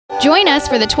Join us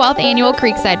for the 12th Annual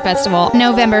Creekside Festival,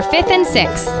 November 5th and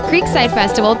 6th. Creekside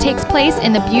Festival takes place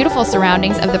in the beautiful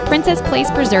surroundings of the Princess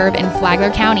Place Preserve in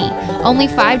Flagler County. Only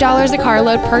 $5 a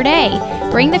carload per day.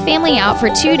 Bring the family out for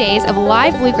 2 days of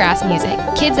live bluegrass music,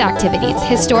 kids activities,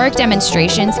 historic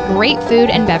demonstrations, great food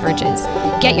and beverages.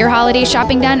 Get your holiday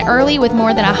shopping done early with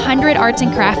more than 100 arts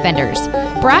and craft vendors.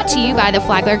 Brought to you by the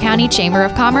Flagler County Chamber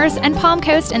of Commerce and Palm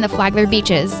Coast and the Flagler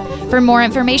Beaches. For more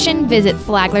information, visit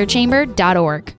flaglerchamber.org.